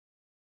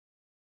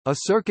A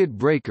circuit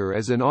breaker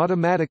is an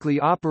automatically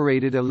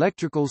operated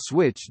electrical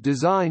switch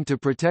designed to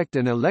protect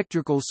an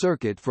electrical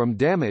circuit from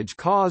damage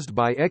caused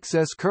by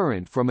excess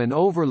current from an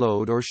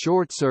overload or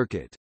short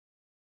circuit.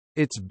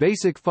 Its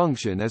basic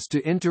function is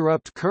to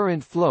interrupt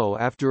current flow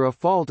after a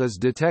fault is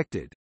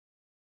detected.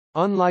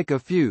 Unlike a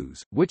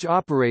fuse, which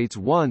operates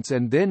once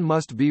and then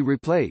must be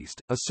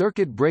replaced, a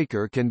circuit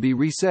breaker can be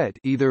reset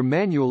either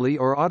manually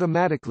or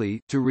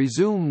automatically to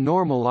resume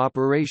normal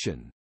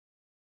operation.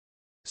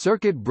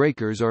 Circuit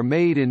breakers are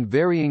made in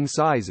varying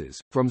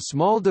sizes, from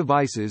small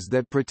devices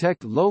that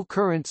protect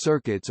low-current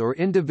circuits or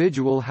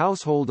individual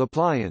household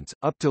appliance,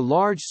 up to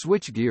large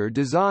switchgear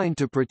designed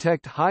to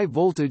protect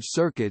high-voltage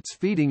circuits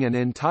feeding an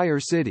entire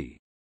city.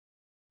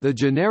 The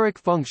generic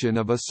function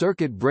of a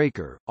circuit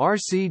breaker,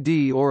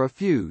 RCD, or a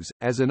fuse,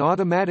 as an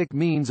automatic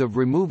means of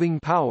removing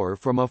power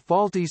from a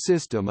faulty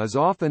system is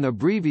often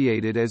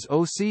abbreviated as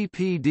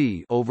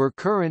OCPD, over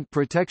current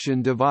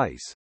protection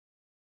device.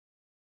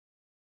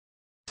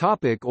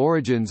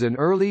 Origins. An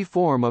early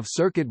form of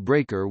circuit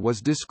breaker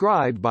was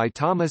described by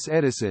Thomas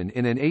Edison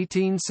in an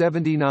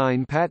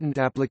 1879 patent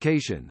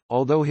application,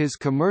 although his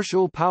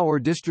commercial power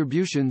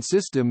distribution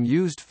system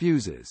used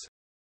fuses.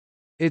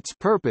 Its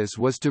purpose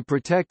was to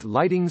protect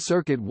lighting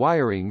circuit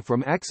wiring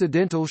from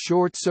accidental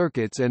short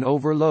circuits and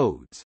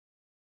overloads.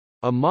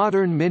 A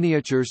modern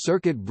miniature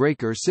circuit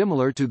breaker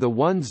similar to the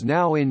ones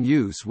now in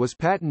use was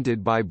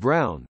patented by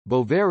Brown,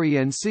 Boveri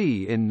and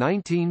C. in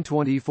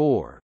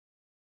 1924.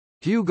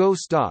 Hugo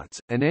Stotz,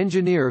 an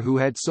engineer who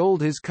had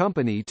sold his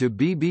company to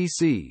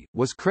BBC,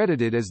 was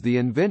credited as the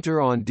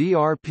inventor on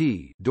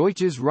DRP,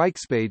 Deutsches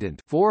Reichspatent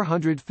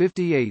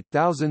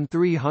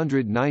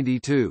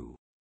 458,392.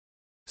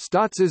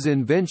 Stotz's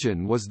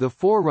invention was the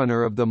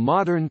forerunner of the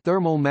modern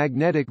thermal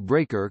magnetic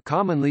breaker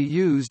commonly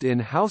used in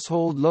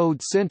household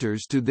load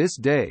centers to this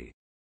day.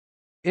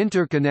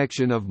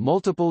 Interconnection of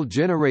multiple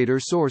generator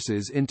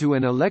sources into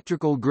an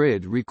electrical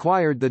grid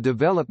required the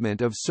development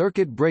of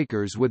circuit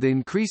breakers with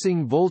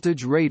increasing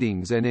voltage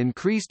ratings and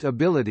increased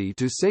ability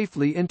to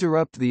safely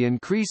interrupt the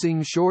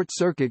increasing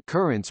short-circuit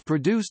currents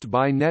produced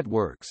by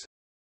networks.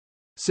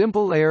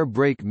 Simple air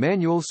brake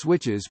manual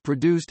switches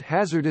produced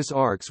hazardous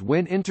arcs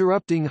when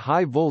interrupting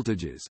high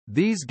voltages.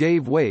 These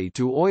gave way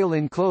to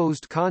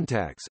oil-enclosed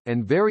contacts,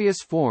 and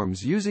various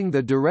forms using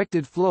the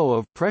directed flow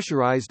of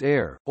pressurized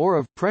air, or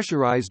of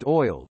pressurized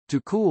oil,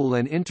 to cool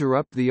and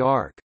interrupt the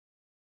arc.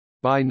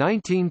 By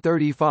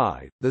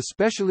 1935, the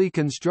specially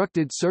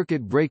constructed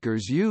circuit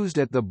breakers used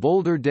at the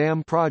Boulder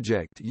Dam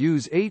project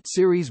use 8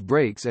 series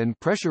brakes and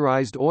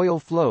pressurized oil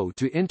flow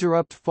to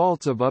interrupt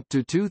faults of up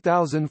to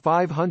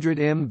 2,500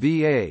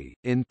 MVA,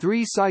 in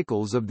 3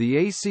 cycles of the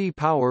AC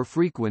power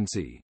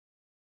frequency.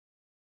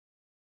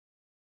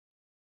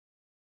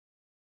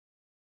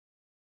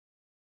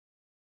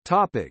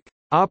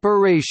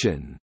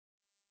 Operation.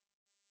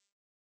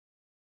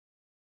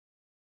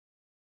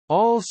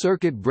 All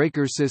circuit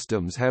breaker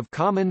systems have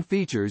common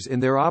features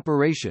in their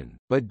operation,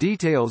 but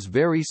details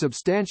vary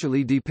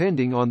substantially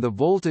depending on the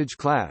voltage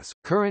class,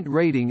 current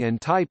rating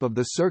and type of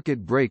the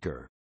circuit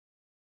breaker.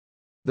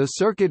 The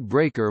circuit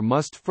breaker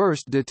must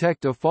first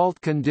detect a fault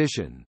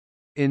condition.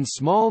 In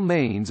small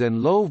mains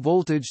and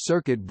low-voltage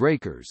circuit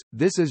breakers,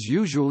 this is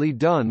usually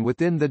done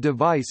within the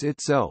device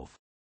itself.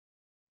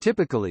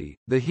 Typically,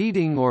 the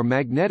heating or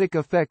magnetic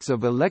effects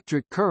of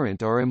electric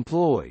current are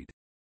employed.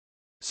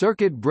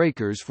 Circuit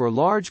breakers for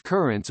large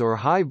currents or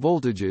high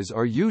voltages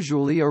are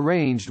usually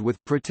arranged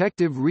with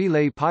protective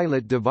relay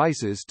pilot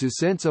devices to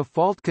sense a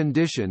fault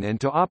condition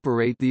and to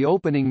operate the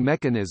opening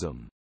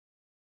mechanism.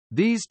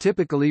 These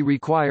typically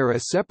require a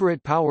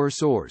separate power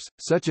source,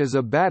 such as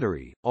a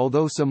battery,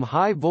 although some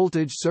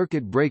high-voltage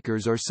circuit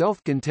breakers are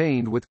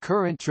self-contained with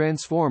current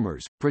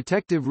transformers,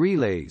 protective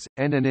relays,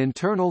 and an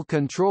internal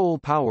control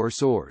power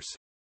source.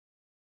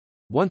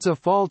 Once a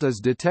fault is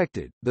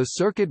detected, the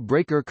circuit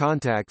breaker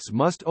contacts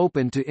must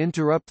open to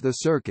interrupt the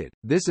circuit.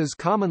 This is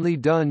commonly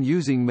done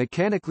using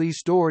mechanically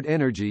stored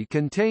energy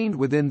contained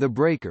within the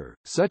breaker,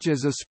 such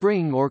as a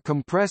spring or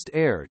compressed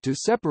air to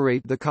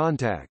separate the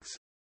contacts.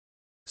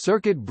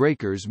 Circuit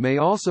breakers may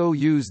also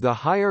use the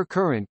higher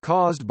current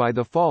caused by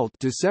the fault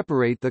to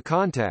separate the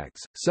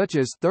contacts, such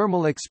as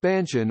thermal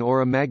expansion or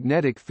a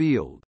magnetic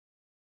field.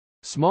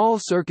 Small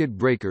circuit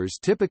breakers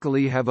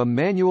typically have a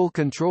manual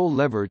control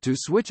lever to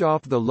switch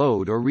off the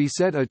load or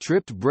reset a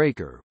tripped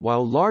breaker,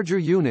 while larger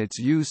units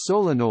use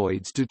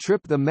solenoids to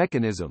trip the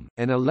mechanism,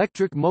 and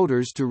electric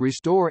motors to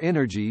restore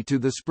energy to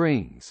the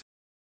springs.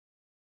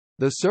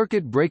 The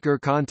circuit breaker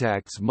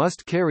contacts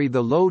must carry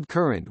the load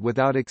current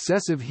without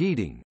excessive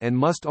heating, and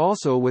must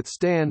also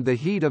withstand the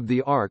heat of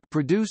the arc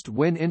produced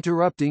when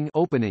interrupting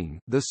opening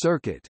the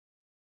circuit.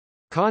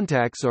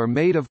 Contacts are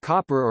made of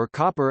copper or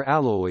copper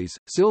alloys,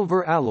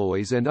 silver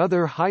alloys and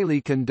other highly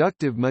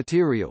conductive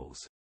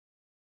materials.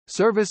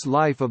 Service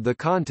life of the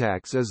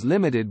contacts is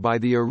limited by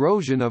the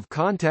erosion of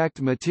contact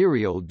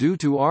material due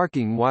to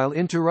arcing while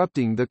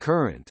interrupting the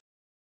current.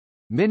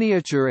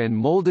 Miniature and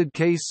molded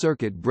case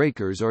circuit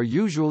breakers are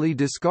usually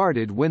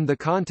discarded when the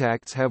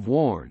contacts have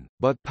worn,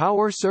 but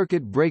power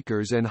circuit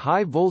breakers and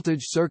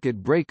high-voltage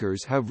circuit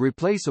breakers have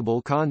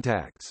replaceable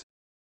contacts.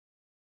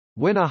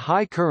 When a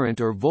high current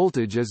or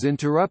voltage is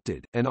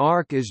interrupted, an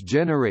arc is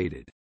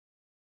generated.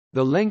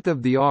 The length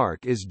of the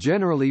arc is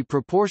generally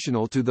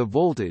proportional to the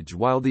voltage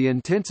while the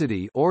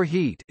intensity or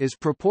heat is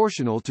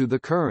proportional to the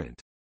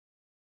current.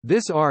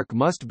 This arc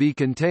must be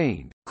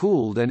contained,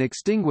 cooled and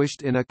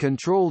extinguished in a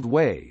controlled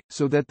way,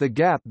 so that the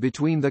gap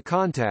between the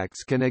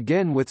contacts can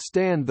again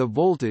withstand the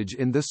voltage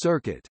in the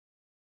circuit.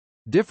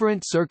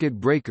 Different circuit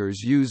breakers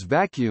use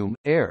vacuum,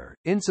 air,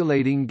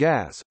 insulating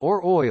gas,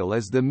 or oil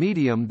as the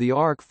medium the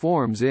arc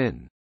forms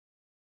in.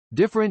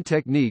 Different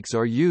techniques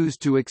are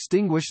used to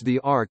extinguish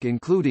the arc,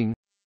 including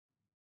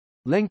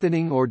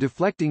lengthening or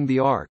deflecting the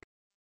arc,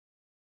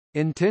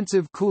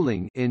 intensive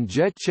cooling in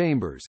jet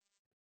chambers,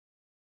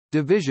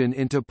 division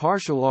into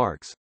partial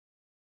arcs,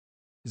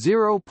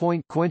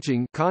 zero-point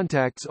quenching,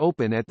 contacts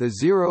open at the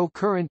zero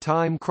current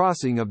time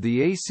crossing of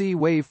the AC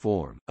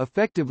waveform,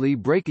 effectively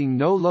breaking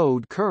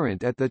no-load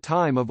current at the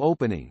time of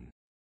opening.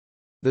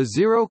 The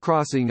zero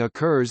crossing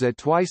occurs at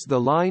twice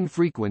the line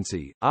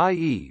frequency,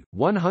 i.e.,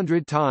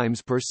 100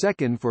 times per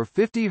second for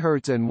 50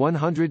 Hz and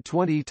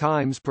 120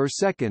 times per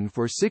second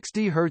for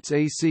 60 Hz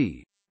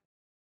AC.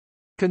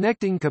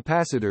 Connecting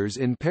capacitors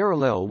in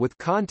parallel with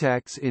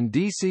contacts in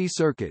DC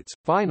circuits.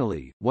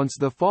 Finally, once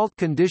the fault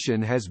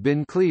condition has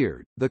been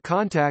cleared, the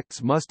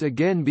contacts must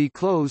again be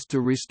closed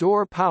to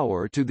restore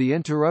power to the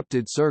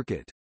interrupted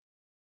circuit.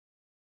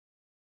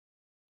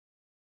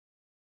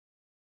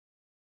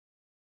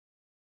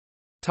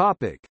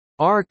 Topic: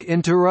 Arc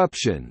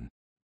interruption.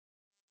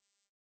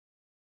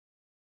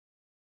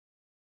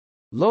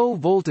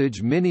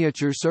 Low-voltage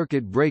miniature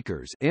circuit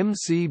breakers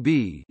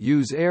 (MCB)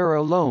 use air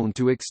alone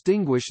to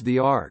extinguish the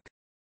arc.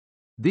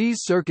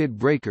 These circuit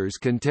breakers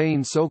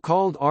contain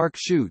so-called arc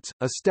chutes,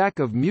 a stack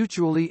of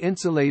mutually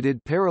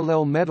insulated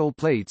parallel metal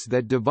plates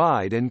that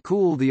divide and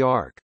cool the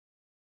arc.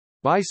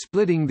 By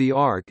splitting the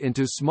arc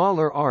into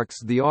smaller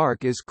arcs, the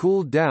arc is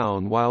cooled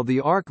down while the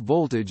arc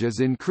voltage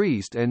is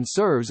increased and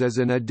serves as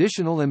an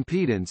additional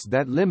impedance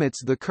that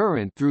limits the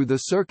current through the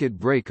circuit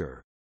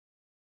breaker.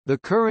 The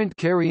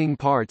current-carrying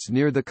parts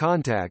near the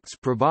contacts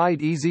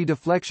provide easy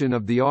deflection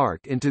of the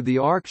arc into the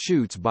arc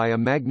chutes by a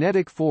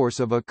magnetic force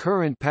of a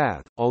current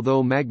path,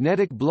 although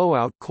magnetic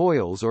blowout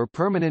coils or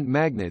permanent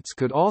magnets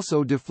could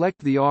also deflect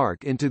the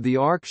arc into the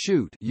arc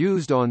chute,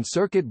 used on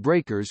circuit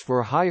breakers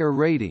for higher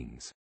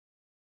ratings.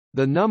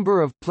 The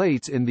number of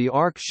plates in the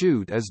arc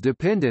chute is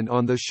dependent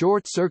on the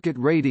short circuit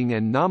rating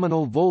and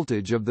nominal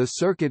voltage of the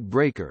circuit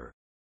breaker.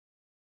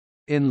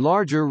 In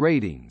larger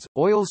ratings,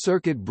 oil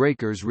circuit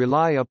breakers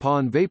rely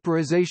upon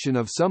vaporization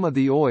of some of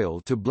the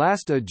oil to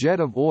blast a jet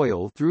of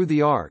oil through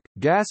the arc.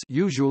 Gas,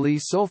 usually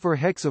sulfur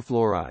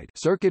hexafluoride,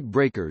 circuit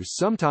breakers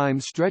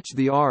sometimes stretch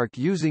the arc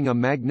using a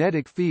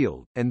magnetic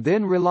field, and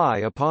then rely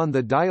upon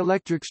the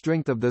dielectric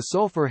strength of the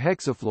sulfur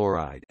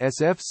hexafluoride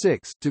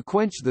SF6 to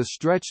quench the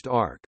stretched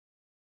arc.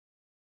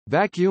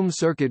 Vacuum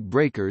circuit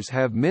breakers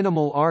have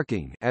minimal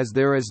arcing, as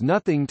there is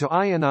nothing to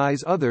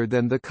ionize other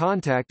than the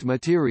contact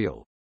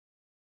material.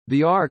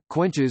 The arc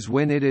quenches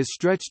when it is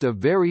stretched a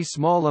very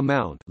small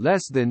amount,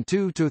 less than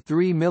 2 to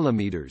 3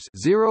 mm,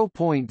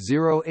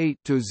 0.08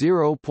 to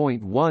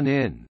 0.1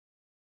 in.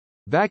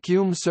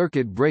 Vacuum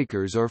circuit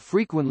breakers are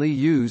frequently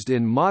used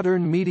in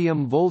modern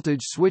medium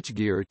voltage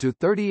switchgear to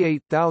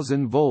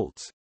 38,000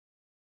 volts.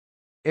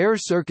 Air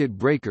circuit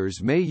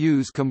breakers may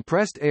use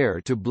compressed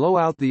air to blow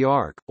out the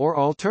arc, or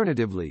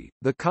alternatively,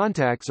 the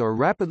contacts are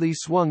rapidly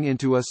swung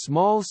into a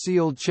small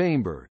sealed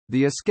chamber,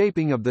 the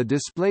escaping of the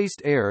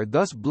displaced air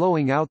thus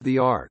blowing out the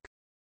arc.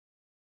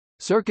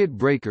 Circuit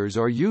breakers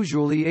are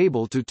usually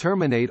able to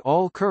terminate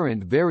all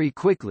current very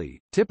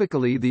quickly.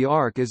 Typically the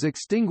arc is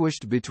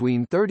extinguished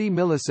between 30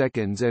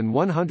 milliseconds and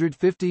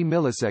 150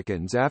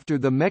 milliseconds after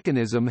the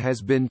mechanism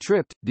has been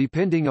tripped,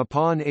 depending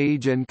upon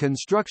age and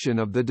construction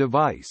of the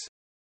device.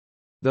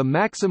 The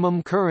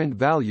maximum current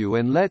value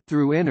and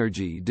let-through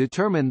energy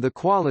determine the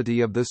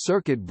quality of the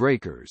circuit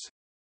breakers.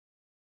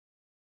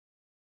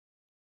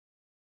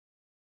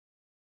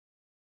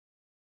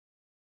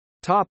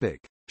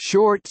 Topic: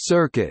 Short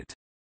circuit.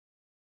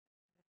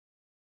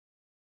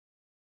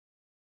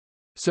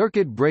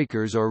 Circuit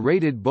breakers are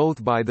rated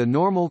both by the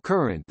normal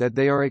current that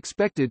they are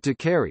expected to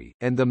carry,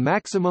 and the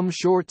maximum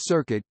short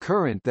circuit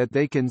current that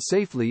they can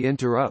safely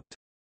interrupt.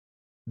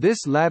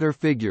 This latter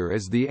figure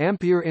is the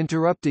ampere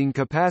interrupting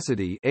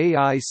capacity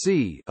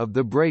 (AIC) of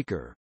the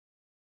breaker.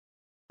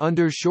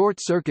 Under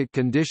short-circuit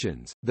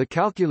conditions, the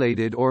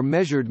calculated or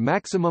measured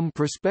maximum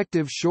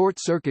prospective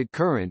short-circuit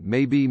current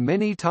may be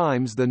many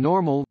times the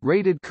normal,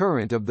 rated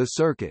current of the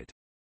circuit.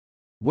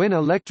 When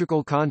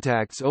electrical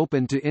contacts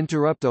open to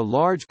interrupt a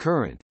large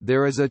current,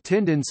 there is a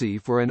tendency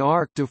for an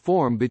arc to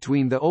form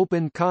between the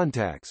opened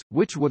contacts,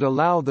 which would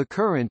allow the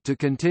current to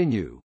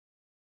continue.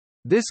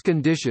 This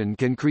condition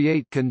can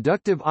create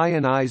conductive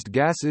ionized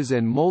gases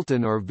and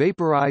molten or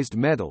vaporized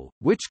metal,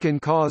 which can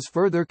cause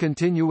further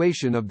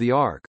continuation of the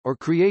arc, or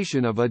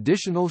creation of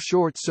additional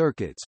short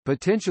circuits,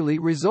 potentially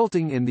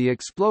resulting in the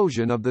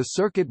explosion of the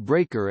circuit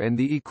breaker and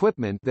the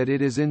equipment that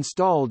it is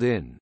installed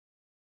in.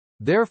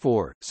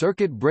 Therefore,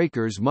 circuit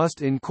breakers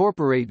must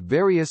incorporate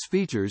various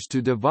features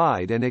to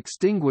divide and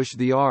extinguish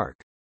the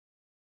arc.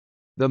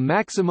 The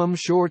maximum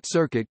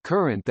short-circuit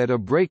current that a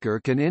breaker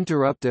can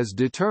interrupt is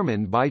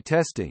determined by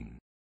testing.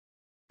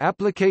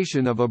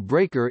 Application of a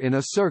breaker in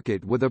a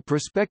circuit with a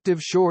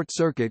prospective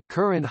short-circuit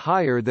current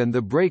higher than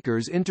the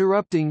breaker's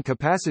interrupting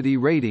capacity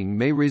rating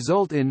may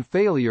result in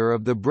failure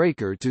of the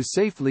breaker to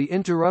safely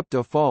interrupt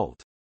a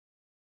fault.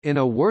 In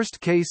a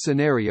worst-case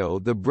scenario,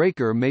 the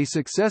breaker may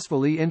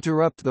successfully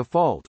interrupt the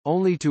fault,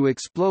 only to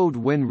explode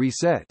when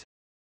reset.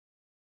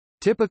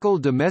 Typical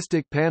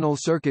domestic panel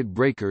circuit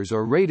breakers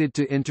are rated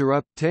to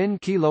interrupt 10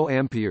 kA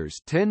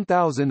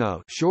 10,000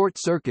 A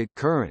short-circuit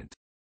current.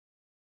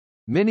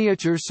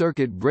 Miniature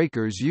circuit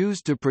breakers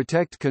used to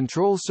protect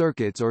control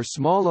circuits or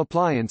small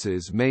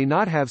appliances may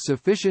not have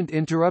sufficient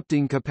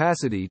interrupting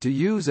capacity to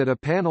use at a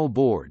panel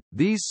board.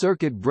 These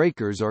circuit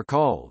breakers are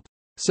called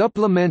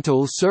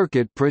supplemental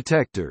circuit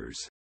protectors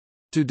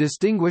to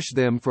distinguish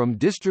them from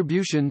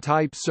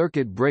distribution-type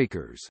circuit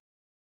breakers.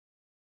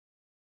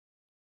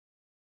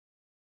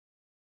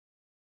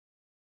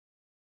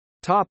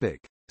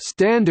 Topic: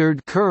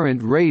 Standard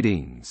current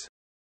ratings.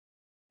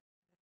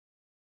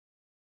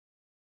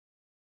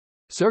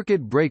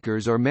 Circuit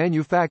breakers are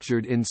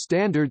manufactured in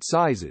standard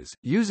sizes,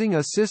 using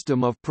a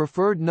system of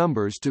preferred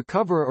numbers to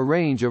cover a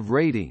range of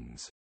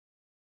ratings.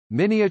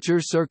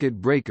 Miniature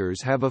circuit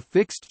breakers have a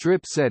fixed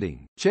trip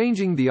setting.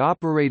 Changing the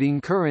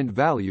operating current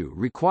value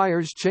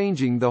requires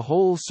changing the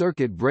whole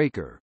circuit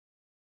breaker.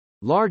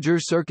 Larger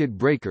circuit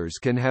breakers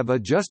can have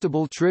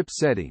adjustable trip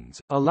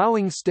settings,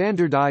 allowing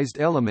standardized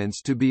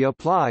elements to be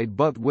applied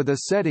but with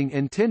a setting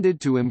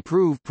intended to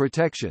improve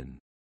protection.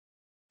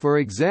 For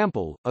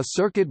example, a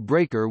circuit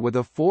breaker with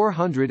a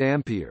 400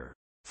 ampere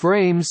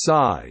frame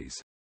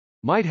size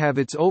might have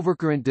its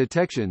overcurrent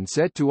detection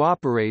set to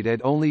operate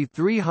at only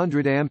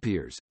 300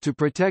 amperes, to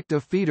protect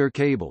a feeder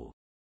cable.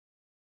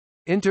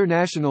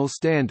 International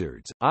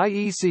standards,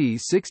 IEC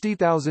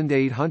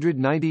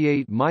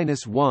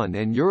 60898-1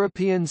 and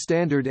European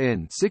Standard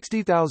N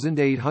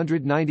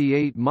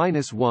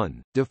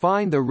 60898-1,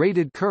 define the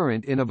rated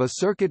current in of a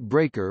circuit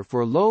breaker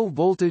for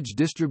low-voltage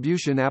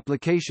distribution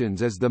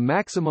applications as the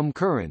maximum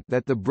current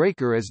that the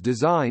breaker is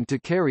designed to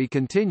carry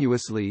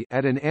continuously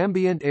at an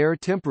ambient air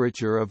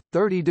temperature of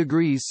 30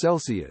 degrees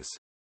Celsius.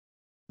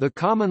 The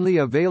commonly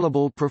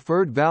available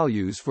preferred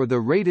values for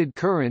the rated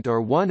current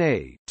are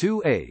 1A,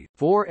 2A,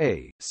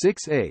 4A,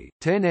 6A,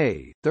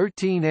 10A,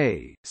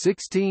 13A,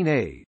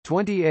 16A,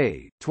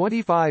 20A,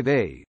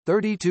 25A,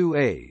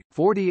 32A,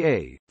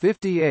 40A,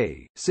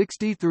 50A,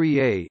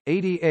 63A,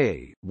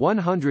 80A,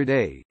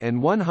 100A,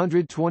 and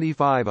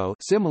 125A,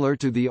 similar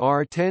to the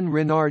R10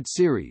 Renard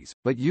series,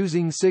 but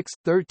using 6,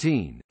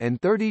 13, and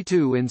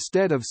 32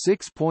 instead of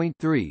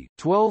 6.3,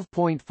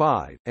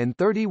 12.5, and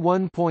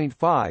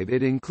 31.5.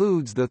 It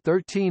includes the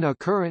 13A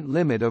current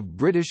limit of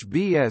British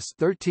BS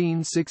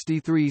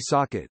 1363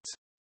 sockets.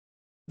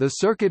 The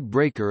circuit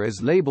breaker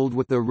is labeled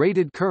with the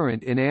rated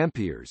current in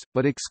amperes,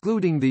 but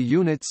excluding the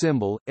unit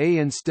symbol, A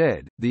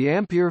instead, the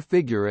ampere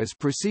figure is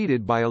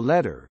preceded by a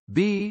letter,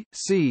 B,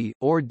 C,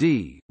 or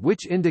D,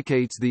 which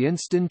indicates the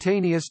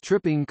instantaneous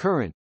tripping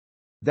current.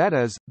 That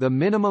is, the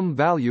minimum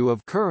value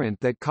of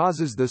current that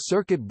causes the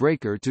circuit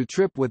breaker to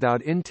trip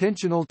without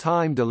intentional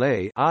time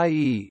delay,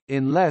 i.e.,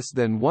 in less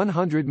than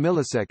 100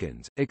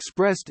 milliseconds,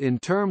 expressed in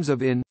terms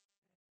of in.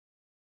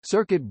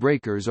 Circuit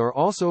breakers are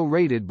also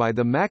rated by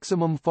the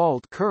maximum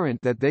fault current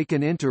that they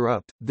can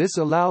interrupt. This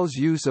allows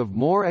use of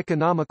more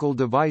economical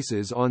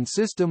devices on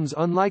systems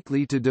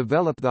unlikely to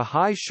develop the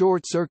high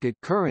short-circuit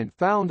current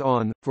found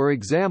on, for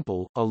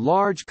example, a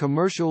large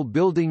commercial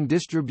building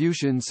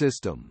distribution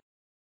system.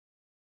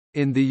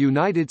 In the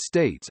United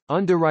States,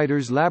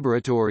 Underwriters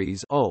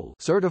Laboratories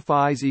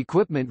certifies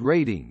equipment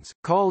ratings,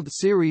 called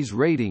series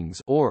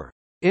ratings or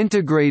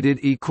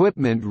integrated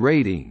equipment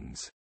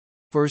ratings,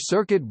 for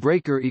circuit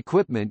breaker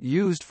equipment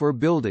used for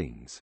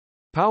buildings.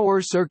 Power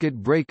circuit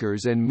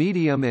breakers and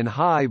medium and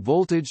high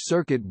voltage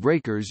circuit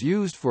breakers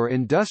used for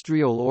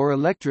industrial or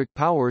electric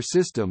power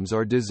systems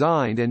are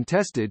designed and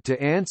tested to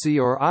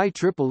ANSI or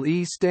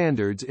IEEE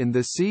standards in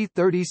the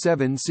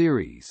C37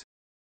 series.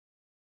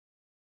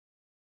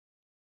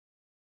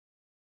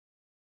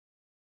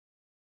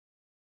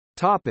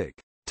 Topic: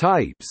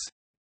 Types.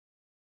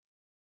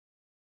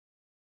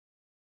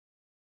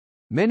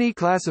 Many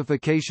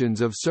classifications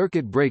of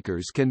circuit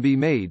breakers can be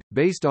made,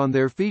 based on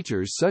their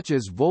features such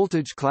as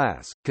voltage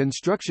class,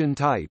 construction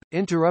type,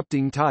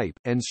 interrupting type,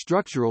 and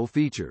structural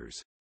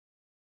features.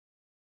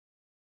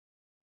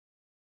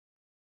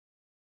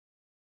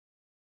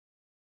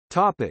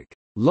 Topic: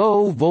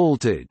 Low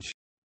voltage.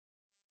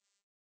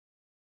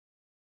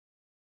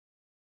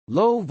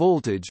 Low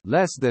voltage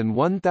less than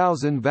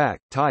 1000 VAC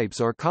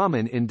types are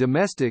common in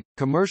domestic,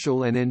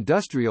 commercial and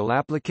industrial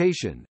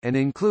application, and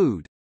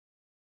include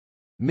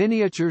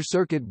miniature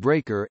circuit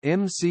breaker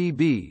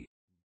MCB,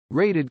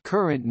 rated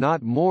current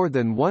not more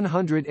than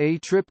 100 A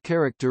trip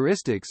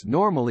characteristics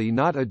normally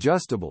not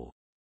adjustable,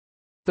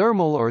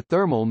 thermal or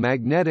thermal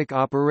magnetic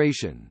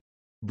operation.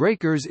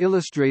 Breakers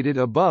illustrated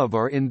above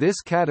are in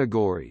this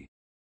category.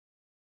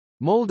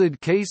 Molded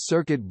case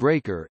circuit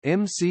breaker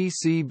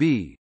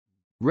MCCB,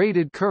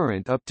 rated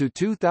current up to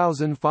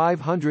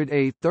 2500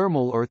 A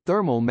thermal or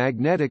thermal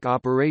magnetic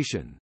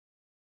operation.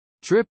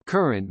 Trip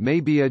current may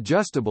be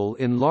adjustable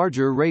in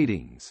larger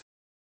ratings.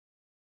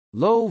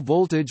 Low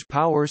voltage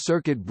power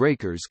circuit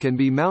breakers can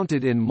be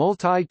mounted in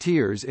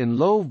multi-tiers in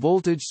low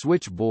voltage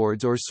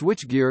switchboards or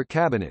switchgear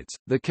cabinets.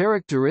 The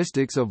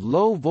characteristics of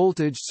low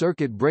voltage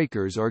circuit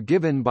breakers are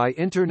given by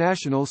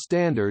international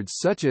standards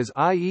such as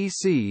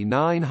IEC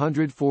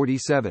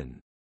 947.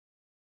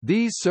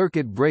 These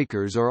circuit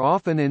breakers are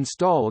often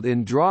installed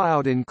in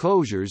draw-out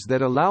enclosures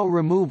that allow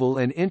removal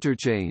and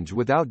interchange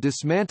without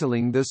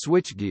dismantling the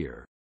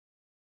switchgear.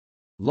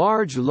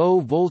 Large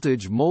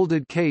low-voltage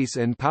molded case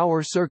and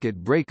power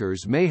circuit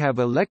breakers may have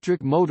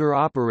electric motor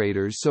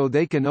operators so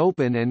they can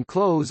open and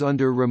close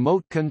under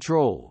remote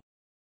control.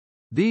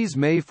 These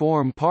may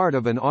form part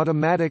of an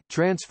automatic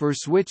transfer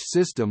switch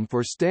system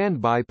for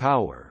standby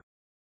power.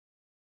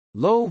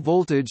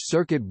 Low-voltage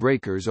circuit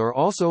breakers are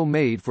also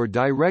made for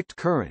direct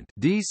current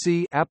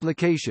 (DC)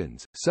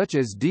 applications, such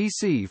as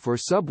DC for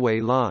subway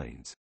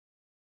lines.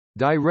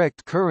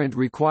 Direct current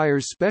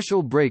requires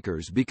special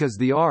breakers because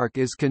the arc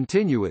is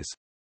continuous,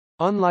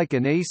 unlike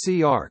an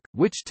AC arc,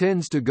 which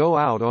tends to go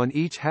out on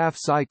each half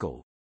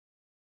cycle.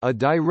 A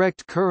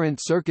direct current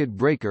circuit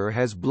breaker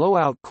has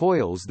blowout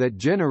coils that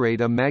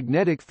generate a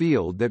magnetic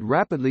field that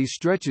rapidly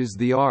stretches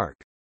the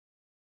arc.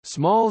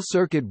 Small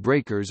circuit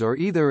breakers are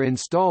either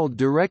installed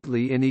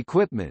directly in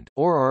equipment,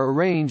 or are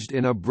arranged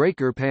in a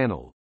breaker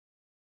panel.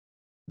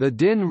 The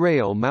DIN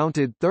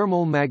rail-mounted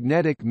thermal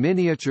magnetic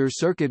miniature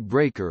circuit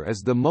breaker is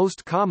the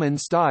most common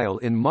style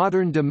in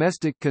modern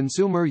domestic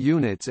consumer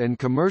units and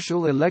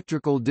commercial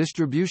electrical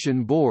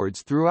distribution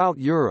boards throughout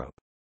Europe.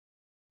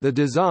 The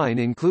design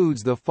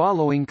includes the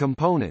following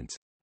components: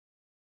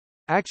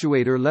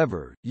 actuator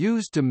lever,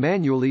 used to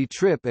manually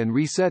trip and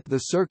reset the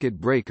circuit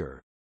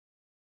breaker.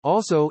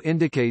 Also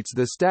indicates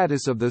the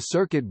status of the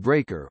circuit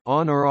breaker,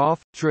 on or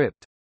off,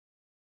 tripped.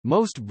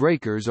 Most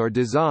breakers are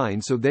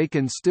designed so they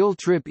can still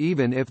trip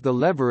even if the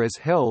lever is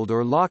held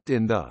or locked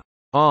in the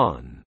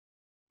on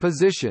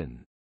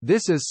position.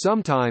 This is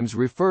sometimes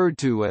referred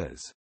to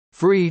as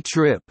free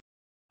trip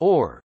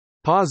or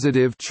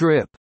positive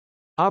trip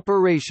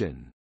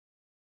operation.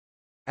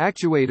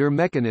 Actuator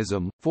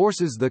mechanism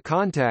forces the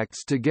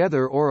contacts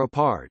together or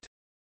apart.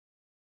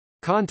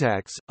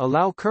 Contacts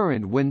allow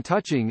current when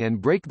touching and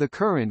break the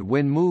current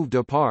when moved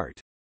apart.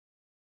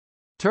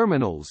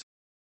 Terminals.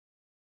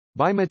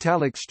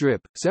 Bimetallic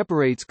strip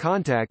separates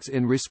contacts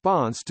in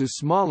response to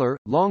smaller,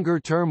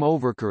 longer-term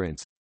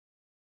overcurrents.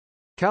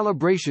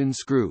 Calibration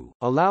screw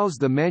allows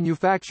the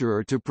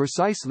manufacturer to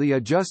precisely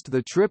adjust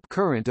the trip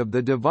current of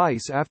the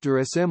device after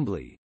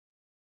assembly.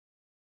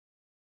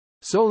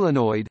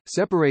 Solenoid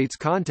separates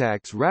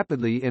contacts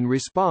rapidly in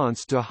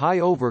response to high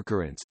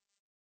overcurrents.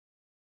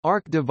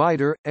 Arc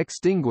divider,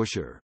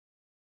 extinguisher.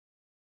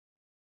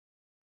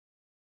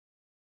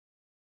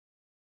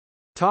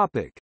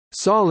 Topic: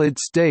 Solid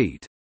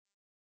state.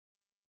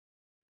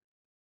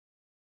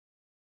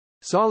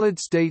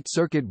 Solid-state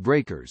circuit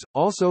breakers,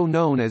 also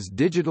known as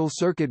digital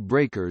circuit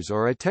breakers,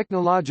 are a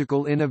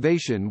technological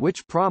innovation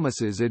which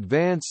promises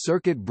advanced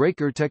circuit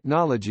breaker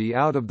technology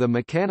out of the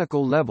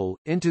mechanical level,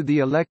 into the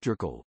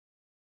electrical.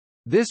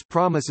 This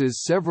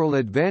promises several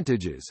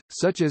advantages,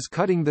 such as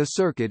cutting the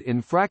circuit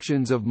in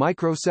fractions of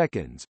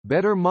microseconds,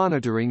 better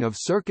monitoring of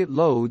circuit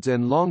loads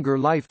and longer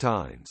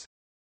lifetimes.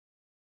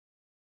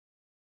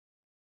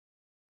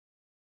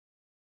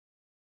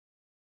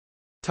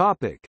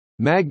 Topic: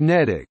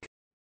 Magnetic.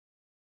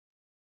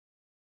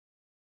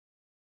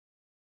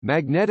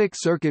 Magnetic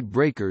circuit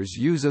breakers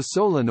use a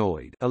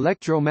solenoid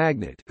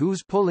electromagnet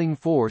whose pulling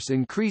force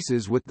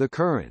increases with the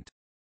current.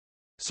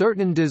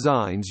 Certain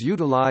designs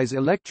utilize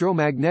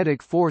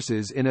electromagnetic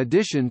forces in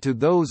addition to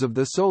those of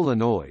the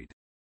solenoid.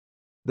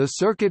 The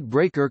circuit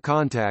breaker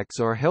contacts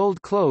are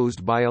held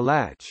closed by a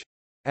latch.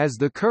 As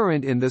the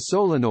current in the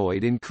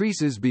solenoid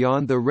increases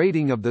beyond the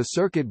rating of the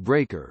circuit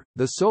breaker,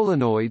 the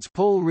solenoid's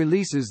pull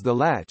releases the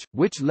latch,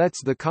 which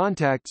lets the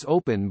contacts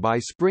open by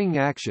spring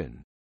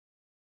action.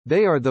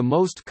 They are the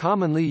most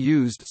commonly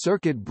used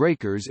circuit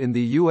breakers in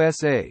the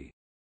USA.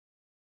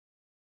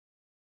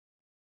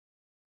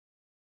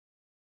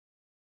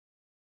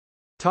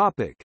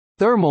 Topic: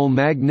 Thermal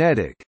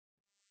magnetic.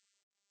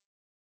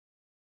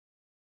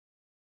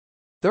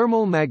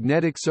 Thermal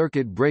magnetic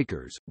circuit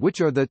breakers,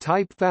 which are the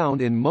type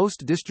found in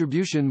most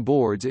distribution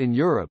boards in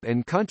Europe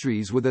and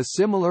countries with a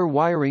similar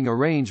wiring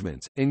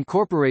arrangements,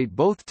 incorporate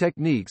both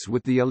techniques,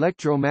 with the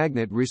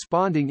electromagnet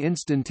responding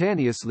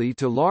instantaneously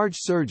to large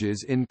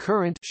surges in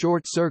current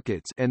short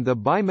circuits and the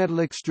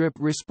bimetallic strip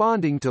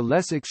responding to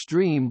less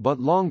extreme but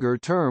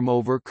longer-term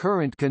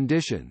overcurrent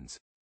conditions.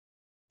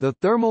 The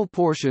thermal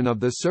portion of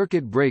the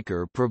circuit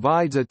breaker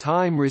provides a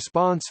time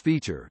response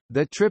feature,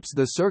 that trips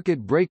the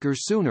circuit breaker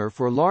sooner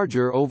for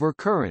larger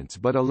overcurrents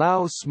but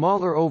allows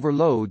smaller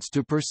overloads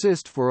to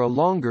persist for a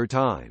longer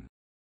time.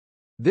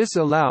 This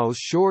allows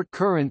short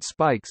current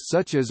spikes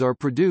such as are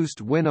produced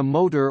when a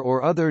motor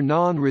or other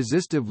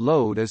non-resistive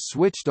load is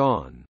switched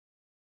on.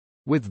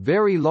 With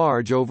very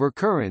large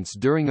overcurrents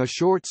during a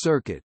short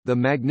circuit, the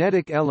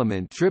magnetic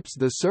element trips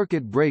the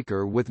circuit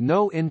breaker with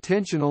no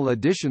intentional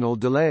additional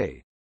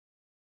delay.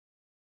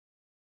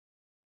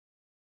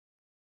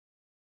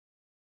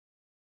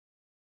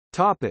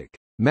 Topic: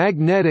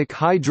 Magnetic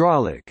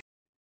hydraulic.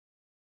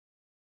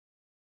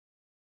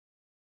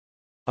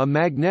 A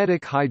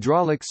magnetic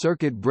hydraulic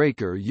circuit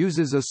breaker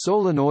uses a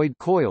solenoid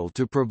coil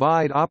to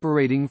provide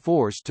operating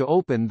force to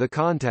open the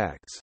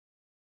contacts.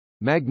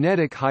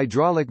 Magnetic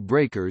hydraulic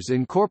breakers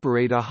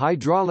incorporate a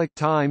hydraulic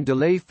time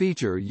delay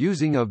feature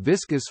using a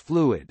viscous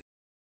fluid.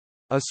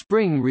 A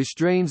spring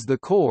restrains the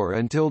core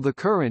until the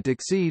current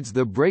exceeds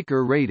the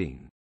breaker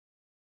rating.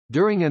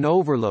 During an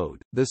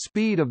overload, the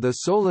speed of the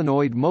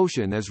solenoid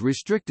motion is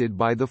restricted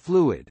by the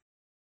fluid.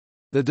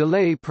 The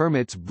delay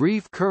permits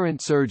brief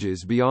current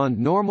surges beyond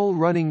normal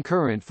running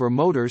current for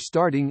motor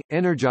starting,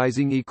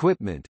 energizing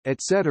equipment,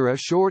 etc.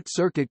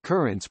 Short-circuit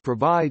currents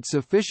provide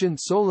sufficient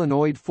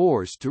solenoid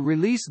force to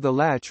release the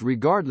latch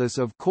regardless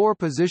of core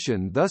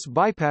position, thus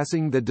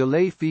bypassing the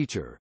delay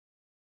feature.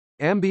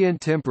 Ambient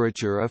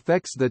temperature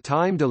affects the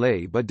time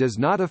delay but does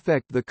not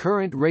affect the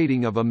current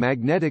rating of a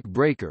magnetic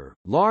breaker.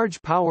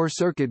 Large power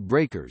circuit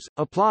breakers,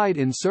 applied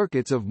in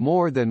circuits of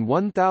more than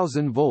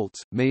 1000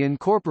 volts, may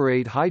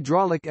incorporate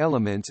hydraulic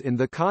elements in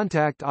the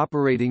contact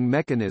operating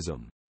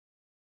mechanism.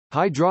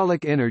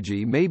 Hydraulic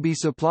energy may be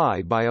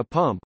supplied by a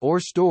pump,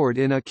 or stored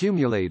in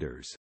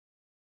accumulators.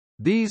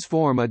 These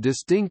form a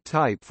distinct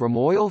type from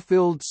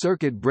oil-filled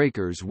circuit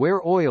breakers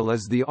where oil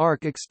is the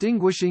arc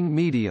extinguishing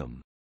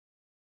medium.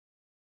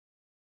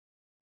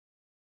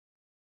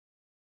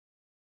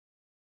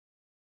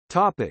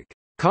 Topic: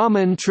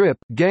 Common trip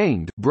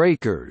ganged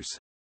breakers.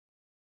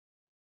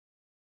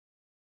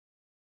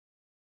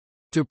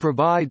 To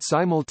provide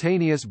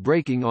simultaneous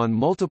braking on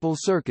multiple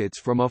circuits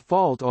from a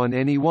fault on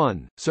any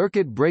one,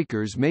 circuit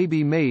breakers may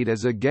be made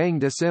as a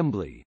ganged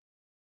assembly.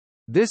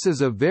 This is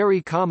a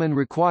very common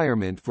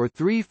requirement for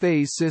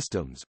three-phase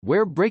systems,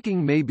 where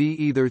braking may be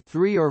either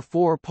 3 or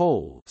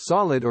 4-pole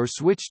solid or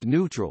switched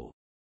neutral.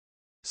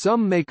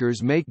 Some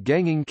makers make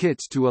ganging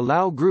kits to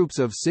allow groups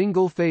of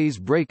single-phase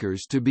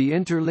breakers to be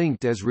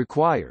interlinked as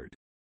required.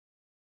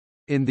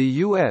 In the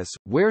U.S.,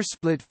 where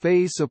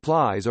split-phase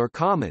supplies are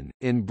common,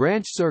 in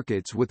branch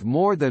circuits with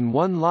more than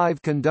one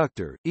live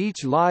conductor,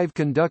 each live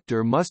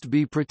conductor must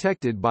be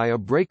protected by a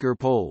breaker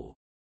pole.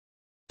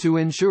 To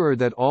ensure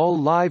that all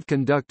live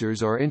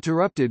conductors are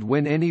interrupted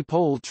when any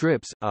pole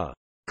trips, a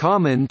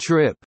common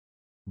trip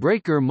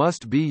breaker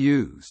must be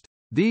used.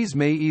 These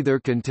may either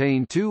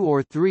contain 2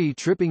 or 3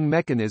 tripping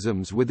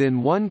mechanisms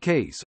within one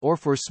case, or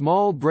for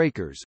small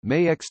breakers,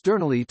 may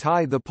externally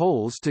tie the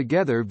poles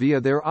together via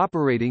their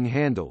operating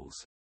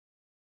handles.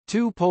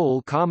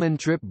 2-pole common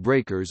trip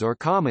breakers are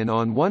common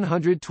on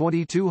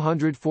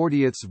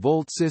 120/240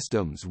 volt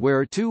systems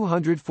where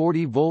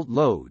 240-volt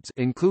loads,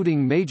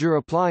 including major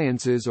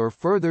appliances or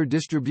further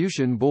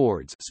distribution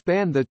boards,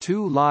 span the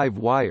 2 live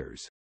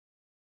wires.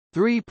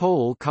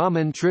 3-pole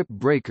common trip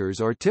breakers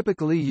are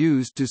typically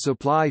used to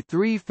supply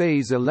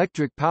 3-phase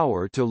electric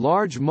power to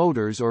large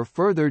motors or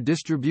further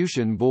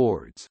distribution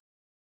boards.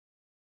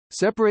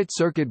 Separate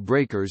circuit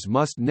breakers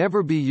must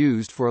never be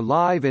used for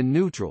live and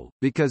neutral,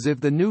 because if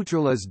the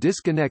neutral is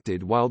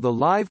disconnected while the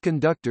live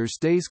conductor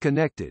stays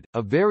connected,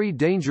 a very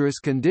dangerous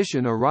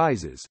condition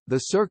arises: the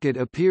circuit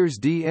appears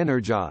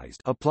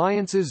de-energized,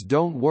 appliances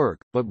don't work,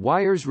 but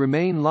wires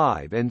remain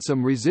live, and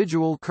some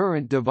residual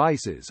current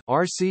devices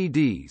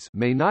 (RCDs)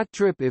 may not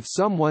trip if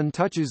someone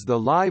touches the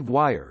live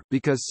wire,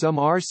 because some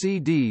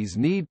RCDs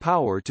need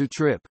power to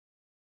trip.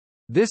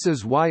 This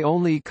is why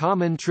only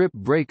common trip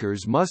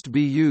breakers must be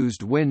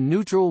used when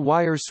neutral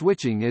wire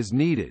switching is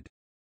needed.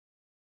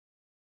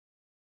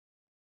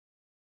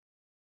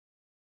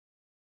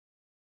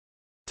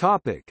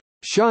 Topic: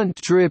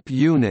 Shunt-trip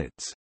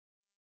units.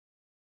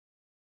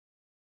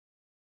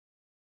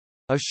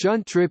 A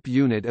shunt-trip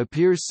unit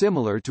appears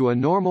similar to a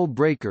normal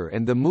breaker,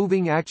 and the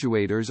moving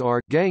actuators are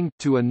ganged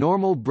to a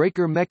normal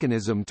breaker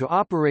mechanism to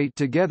operate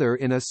together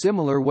in a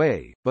similar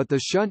way, but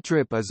the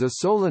shunt-trip is a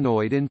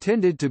solenoid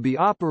intended to be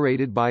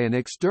operated by an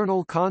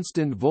external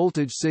constant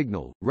voltage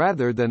signal,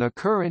 rather than a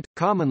current,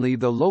 commonly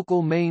the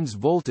local mains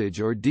voltage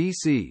or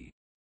DC.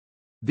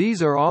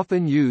 These are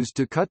often used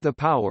to cut the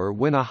power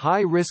when a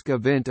high-risk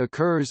event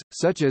occurs,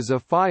 such as a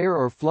fire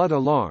or flood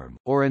alarm,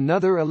 or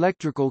another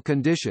electrical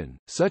condition,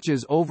 such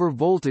as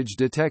over-voltage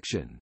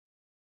detection.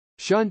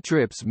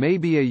 Shunt-trips may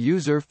be a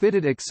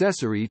user-fitted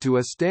accessory to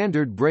a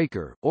standard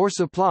breaker, or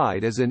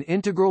supplied as an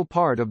integral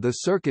part of the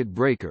circuit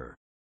breaker.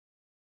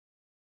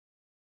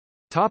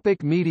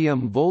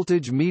 Medium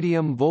voltage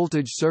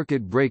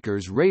circuit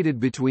breakers rated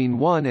between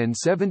 1 and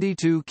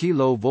 72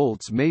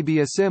 kV may be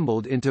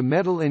assembled into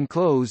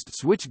metal-enclosed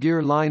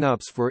switchgear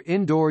lineups for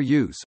indoor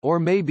use, or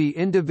may be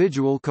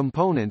individual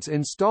components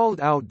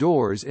installed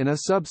outdoors in a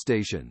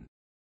substation.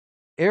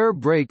 Air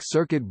brake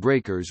circuit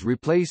breakers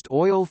replaced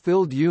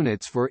oil-filled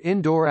units for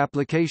indoor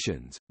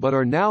applications, but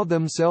are now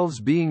themselves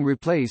being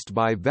replaced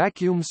by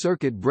vacuum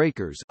circuit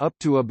breakers up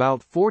to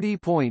about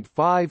 40.5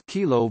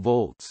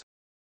 kV.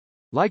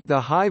 Like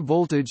the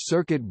high-voltage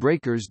circuit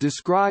breakers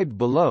described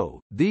below,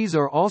 these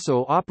are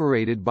also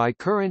operated by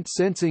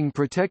current-sensing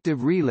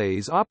protective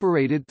relays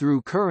operated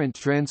through current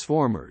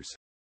transformers.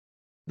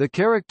 The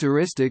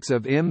characteristics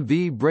of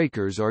MV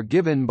breakers are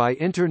given by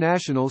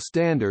international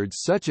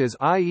standards such as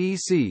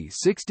IEC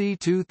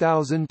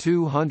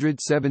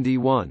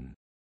 62271.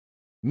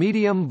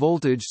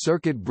 Medium-voltage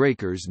circuit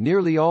breakers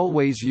nearly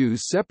always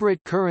use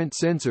separate current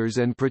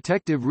sensors and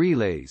protective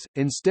relays,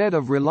 instead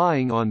of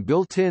relying on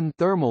built-in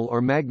thermal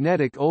or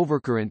magnetic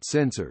overcurrent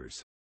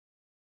sensors.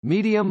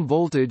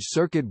 Medium-voltage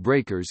circuit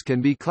breakers can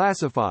be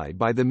classified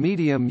by the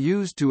medium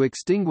used to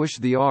extinguish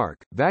the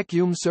arc.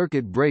 Vacuum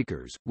circuit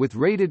breakers, with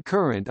rated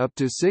current up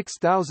to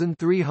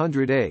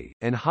 6300 A,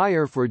 and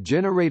higher for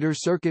generator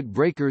circuit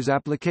breakers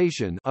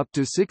application up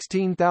to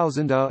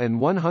 16,000 A and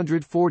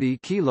 140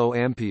 kA.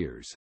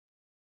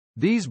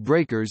 These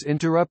breakers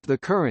interrupt the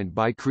current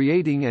by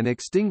creating and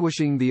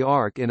extinguishing the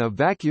arc in a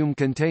vacuum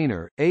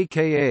container,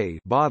 aka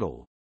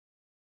bottle.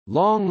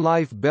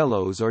 Long-life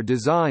bellows are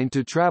designed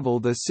to travel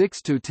the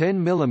 6 to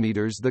 10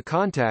 mm the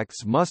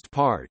contacts must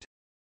part.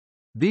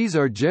 These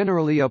are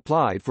generally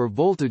applied for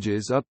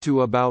voltages up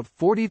to about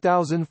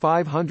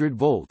 40,500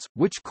 volts,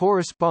 which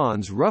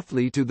corresponds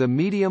roughly to the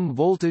medium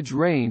voltage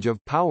range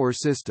of power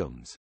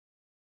systems.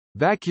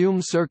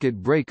 Vacuum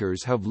circuit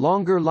breakers have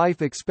longer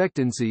life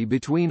expectancy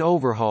between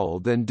overhaul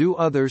than do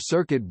other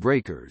circuit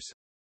breakers.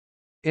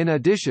 In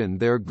addition,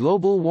 their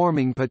global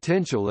warming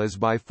potential is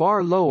by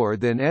far lower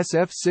than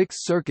SF6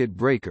 circuit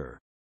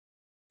breaker.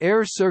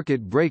 Air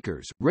circuit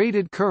breakers,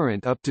 rated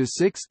current up to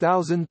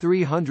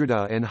 6,300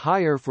 A and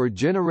higher for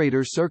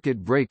generator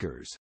circuit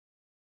breakers.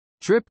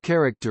 Trip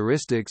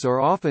characteristics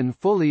are often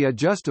fully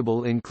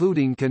adjustable,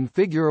 including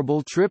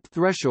configurable trip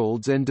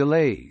thresholds and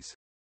delays.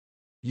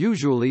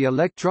 Usually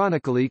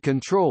electronically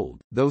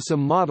controlled, though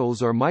some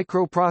models are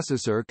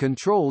microprocessor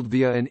controlled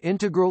via an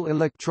integral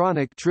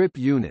electronic trip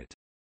unit.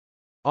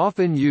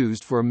 Often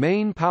used for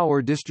main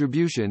power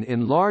distribution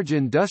in large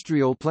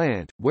industrial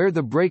plant, where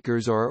the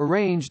breakers are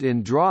arranged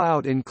in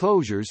draw-out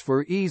enclosures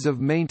for ease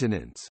of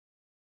maintenance.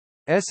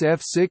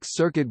 SF6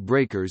 circuit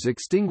breakers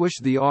extinguish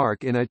the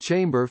arc in a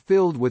chamber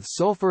filled with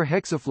sulfur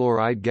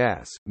hexafluoride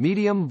gas.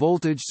 Medium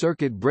voltage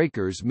circuit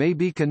breakers may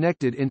be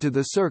connected into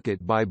the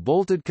circuit by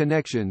bolted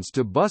connections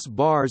to bus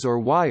bars or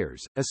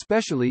wires,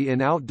 especially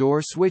in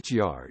outdoor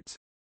switchyards.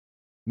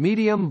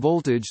 Medium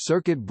voltage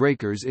circuit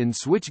breakers in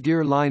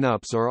switchgear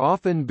lineups are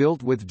often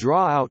built with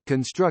draw-out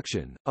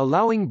construction,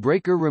 allowing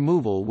breaker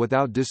removal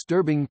without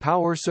disturbing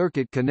power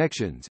circuit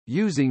connections,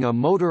 using a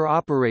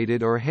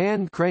motor-operated or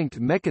hand-cranked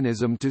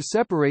mechanism to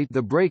separate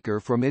the breaker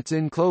from its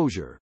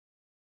enclosure.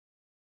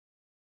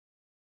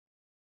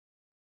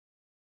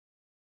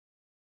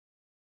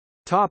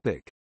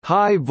 Topic: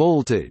 High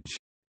voltage.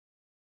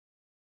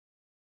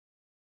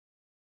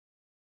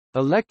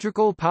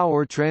 Electrical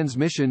power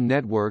transmission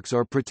networks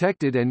are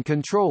protected and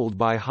controlled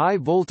by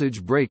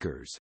high-voltage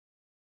breakers.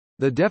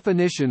 The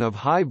definition of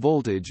high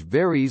voltage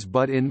varies,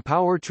 but in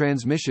power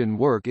transmission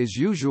work is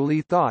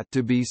usually thought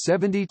to be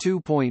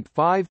 72.5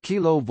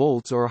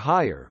 kV or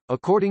higher,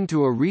 according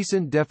to a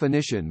recent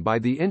definition by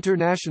the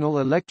International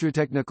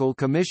Electrotechnical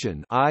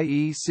Commission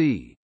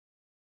 (IEC).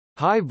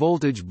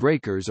 High-voltage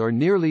breakers are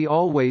nearly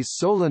always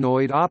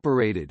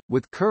solenoid-operated,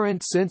 with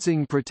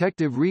current-sensing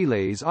protective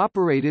relays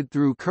operated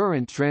through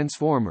current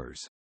transformers.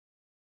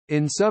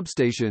 In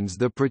substations,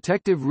 the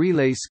protective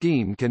relay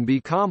scheme can be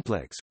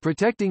complex,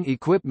 protecting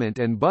equipment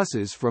and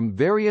buses from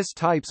various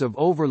types of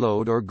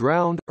overload or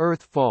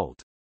ground-earth fault.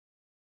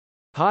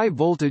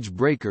 High-voltage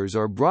breakers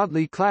are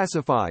broadly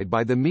classified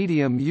by the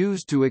medium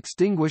used to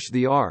extinguish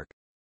the arc: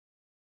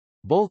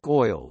 bulk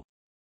oil,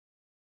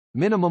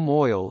 minimum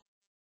oil,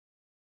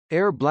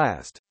 air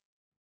blast,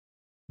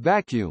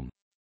 vacuum,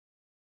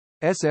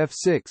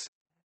 SF6,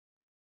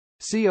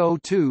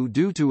 CO2.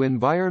 Due to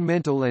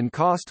environmental and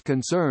cost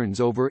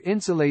concerns over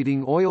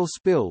insulating oil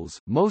spills,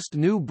 most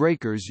new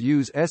breakers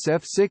use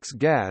SF6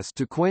 gas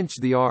to quench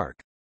the arc.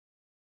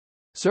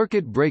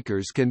 Circuit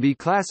breakers can be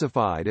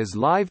classified as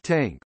live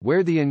tank,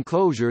 where the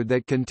enclosure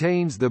that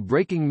contains the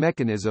braking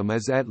mechanism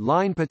is at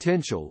line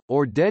potential,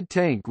 or dead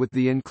tank with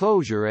the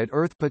enclosure at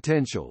earth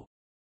potential.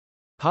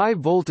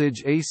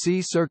 High-voltage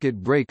AC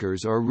circuit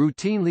breakers are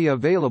routinely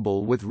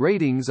available with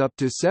ratings up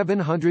to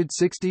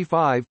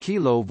 765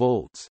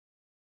 kV.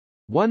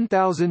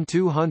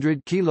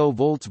 1,200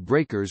 kV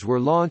breakers were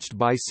launched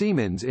by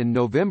Siemens in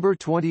November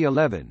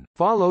 2011,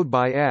 followed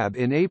by ABB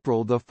in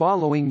April the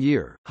following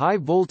year.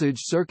 High-voltage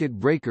circuit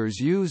breakers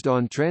used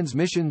on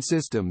transmission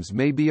systems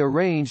may be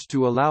arranged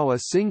to allow a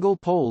single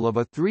pole of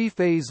a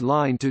three-phase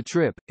line to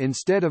trip,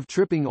 instead of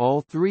tripping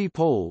all three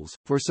poles.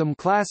 For some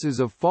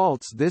classes of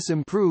faults, this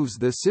improves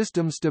the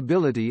system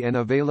stability and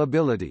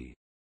availability.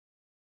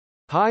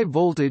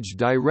 High-voltage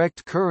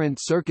direct current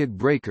circuit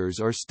breakers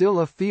are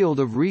still a field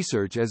of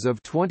research as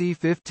of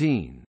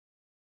 2015.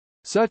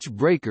 Such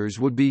breakers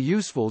would be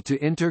useful to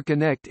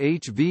interconnect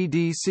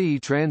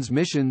HVDC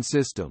transmission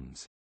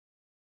systems.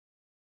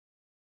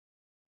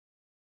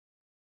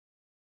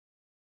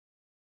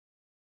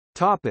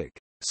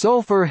 Topic: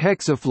 Sulfur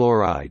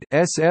hexafluoride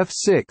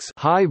 (SF6)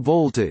 high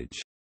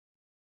voltage.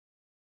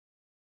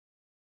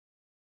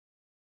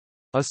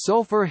 A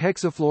sulfur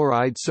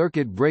hexafluoride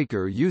circuit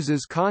breaker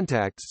uses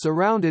contacts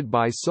surrounded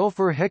by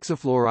sulfur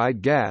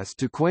hexafluoride gas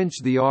to quench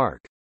the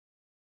arc.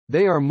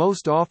 They are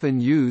most often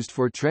used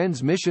for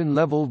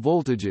transmission-level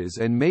voltages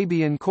and may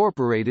be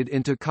incorporated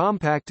into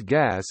compact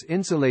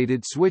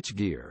gas-insulated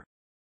switchgear.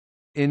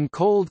 In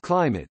cold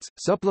climates,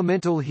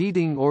 supplemental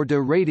heating or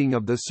derating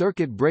of the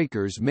circuit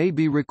breakers may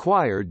be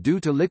required due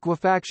to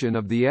liquefaction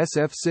of the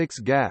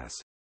SF6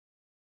 gas.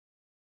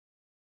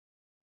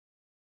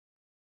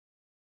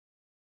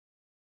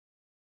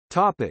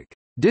 Topic: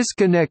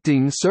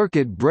 Disconnecting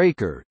circuit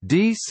breaker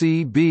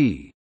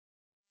 (DCB).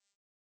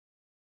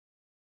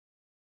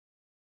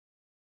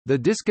 The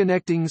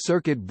disconnecting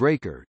circuit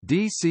breaker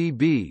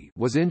 (DCB)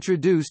 was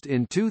introduced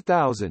in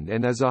 2000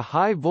 and is a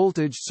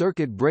high-voltage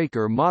circuit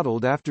breaker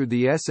modeled after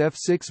the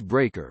SF6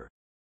 breaker.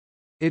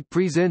 It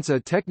presents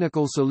a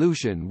technical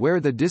solution where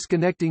the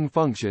disconnecting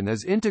function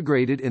is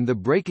integrated in the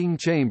breaking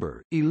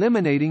chamber,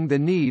 eliminating the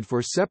need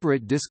for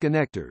separate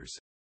disconnectors.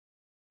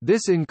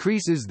 This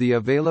increases the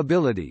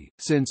availability,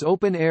 since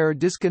open-air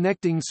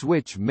disconnecting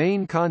switch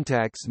main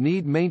contacts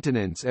need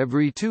maintenance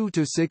every 2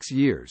 to 6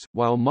 years,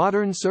 while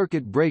modern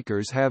circuit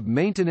breakers have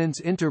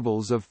maintenance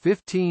intervals of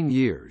 15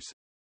 years.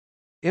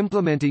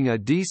 Implementing a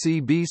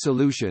DCB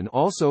solution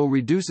also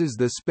reduces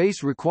the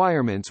space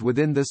requirements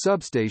within the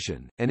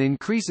substation, and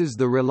increases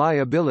the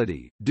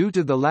reliability, due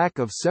to the lack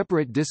of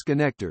separate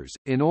disconnectors,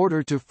 in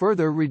order to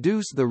further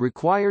reduce the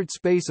required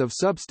space of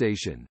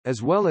substation,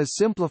 as well as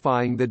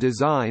simplifying the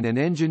design and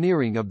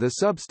engineering of the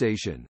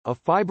substation. A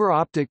fiber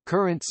optic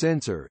current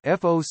sensor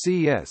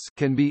 (FOCS)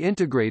 can be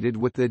integrated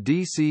with the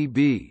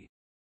DCB.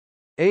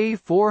 A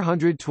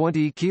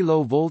 420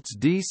 kV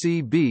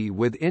DCB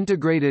with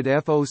integrated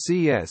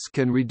FOCS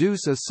can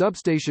reduce a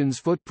substation's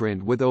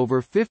footprint with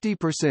over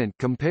 50%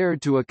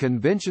 compared to a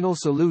conventional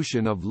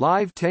solution of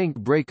live tank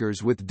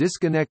breakers with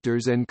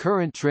disconnectors and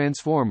current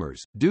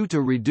transformers, due to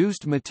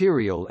reduced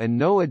material and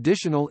no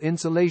additional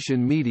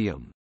insulation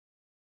medium.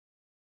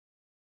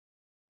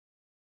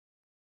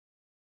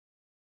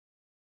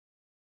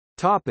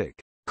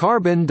 Topic: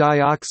 Carbon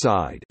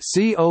dioxide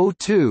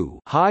 (CO2)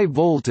 high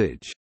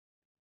voltage.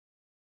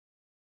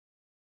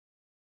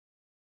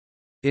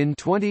 In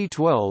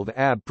 2012,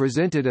 ABB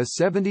presented a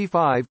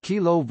 75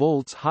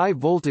 kV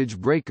high-voltage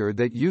breaker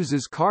that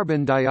uses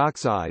carbon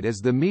dioxide as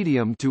the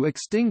medium to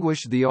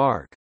extinguish the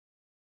arc.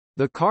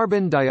 The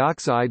carbon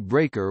dioxide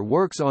breaker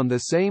works on the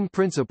same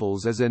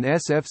principles as an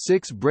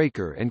SF6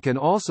 breaker and can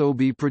also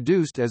be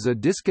produced as a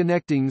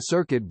disconnecting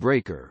circuit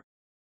breaker.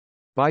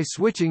 By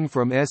switching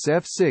from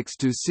SF6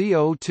 to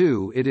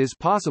CO2, it is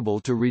possible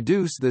to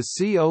reduce the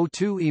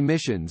CO2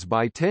 emissions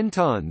by 10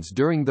 tons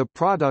during the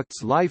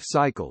product's life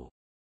cycle.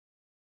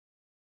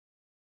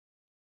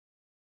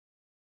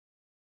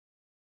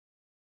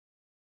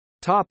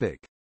 Topic: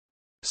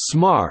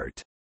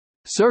 Smart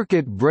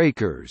circuit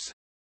breakers.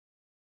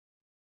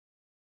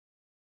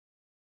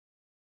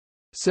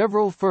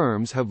 Several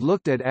firms have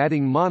looked at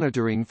adding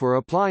monitoring for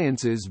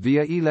appliances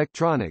via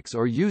electronics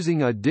or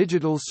using a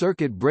digital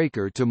circuit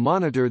breaker to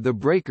monitor the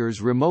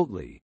breakers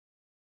remotely.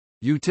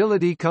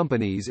 Utility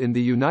companies in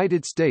the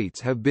United States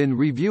have been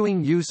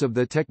reviewing use of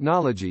the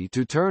technology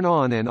to turn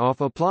on and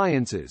off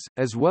appliances,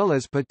 as well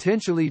as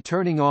potentially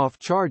turning off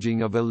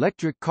charging of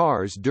electric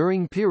cars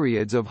during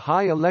periods of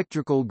high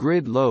electrical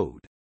grid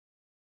load.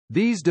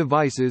 These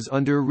devices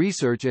under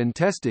research and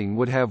testing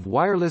would have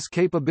wireless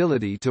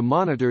capability to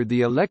monitor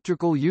the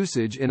electrical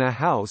usage in a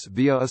house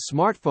via a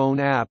smartphone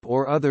app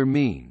or other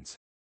means.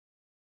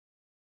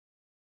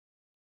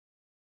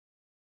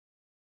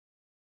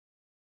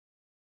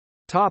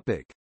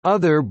 Topic: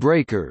 Other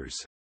breakers.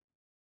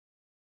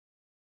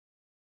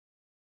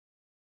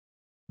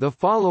 The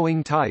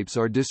following types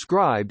are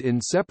described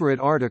in separate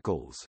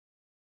articles.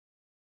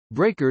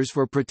 Breakers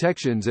for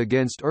protections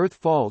against earth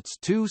faults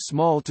too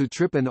small to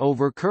trip an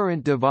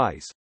overcurrent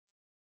device.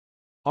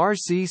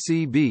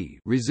 RCCB,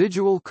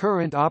 residual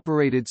current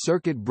operated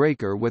circuit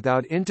breaker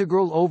without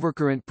integral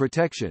overcurrent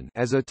protection,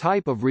 as a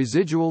type of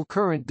residual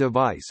current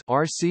device,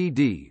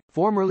 RCD,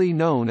 formerly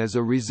known as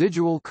a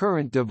residual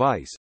current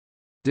device.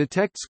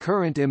 detects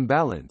current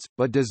imbalance,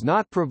 but does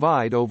not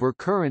provide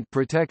overcurrent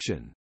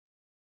protection.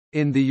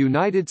 In the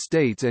United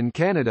States and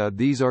Canada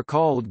these are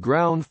called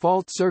ground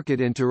fault circuit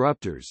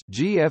interrupters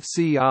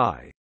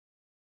 (GFCI).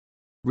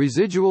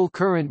 Residual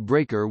current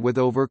breaker with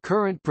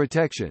overcurrent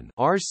protection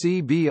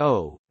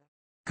 (RCBO)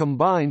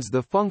 combines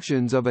the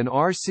functions of an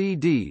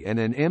RCD and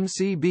an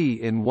MCB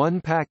in one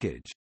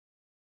package.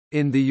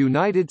 In the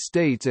United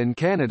States and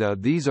Canada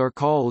these are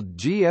called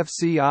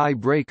GFCI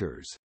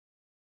breakers.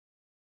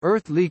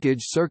 Earth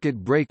leakage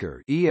circuit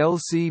breaker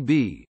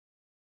 (ELCB).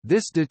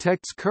 This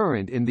detects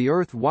current in the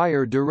earth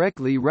wire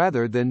directly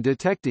rather than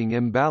detecting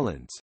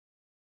imbalance.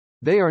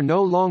 They are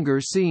no longer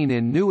seen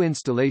in new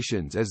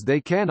installations as they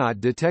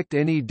cannot detect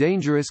any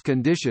dangerous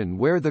condition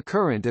where the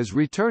current is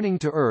returning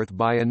to earth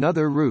by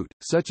another route,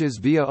 such as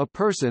via a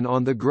person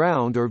on the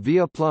ground or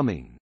via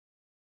plumbing.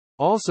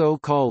 Also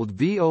called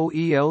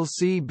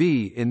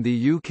VOELCB in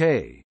the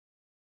UK.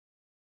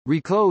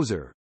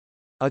 Recloser.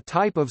 A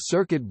type of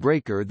circuit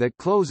breaker that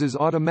closes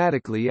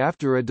automatically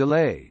after a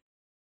delay.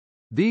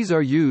 These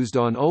are used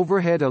on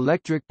overhead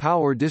electric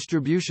power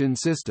distribution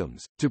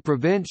systems, to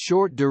prevent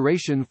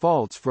short-duration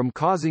faults from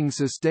causing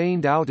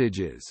sustained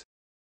outages.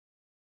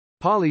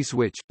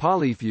 Polyswitch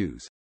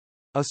polyfuse.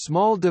 A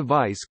small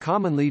device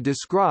commonly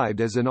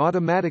described as an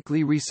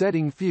automatically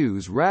resetting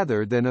fuse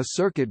rather than a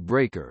circuit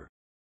breaker.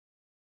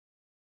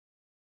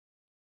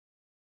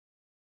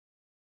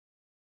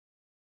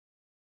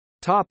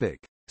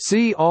 Topic.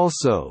 See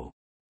also: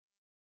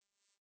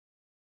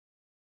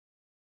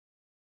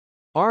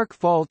 Arc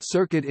fault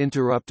circuit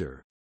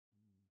interrupter,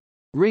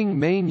 ring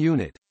main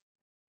unit,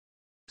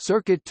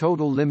 circuit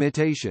total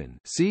limitation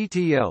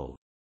 (CTL),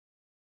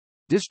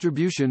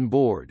 distribution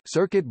board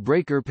circuit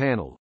breaker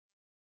panel,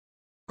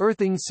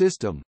 earthing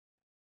system,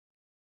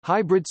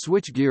 hybrid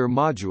switchgear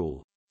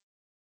module,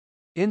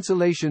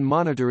 insulation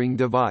monitoring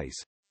device,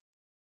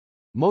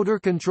 motor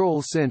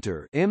control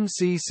center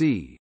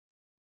 (MCC),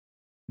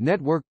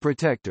 network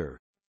protector,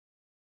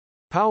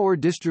 power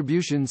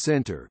distribution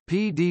center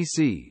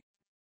 (PDC),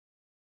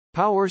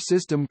 power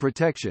system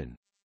protection,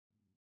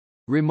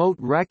 remote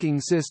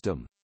racking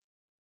system,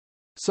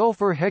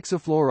 sulfur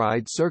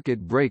hexafluoride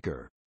circuit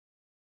breaker.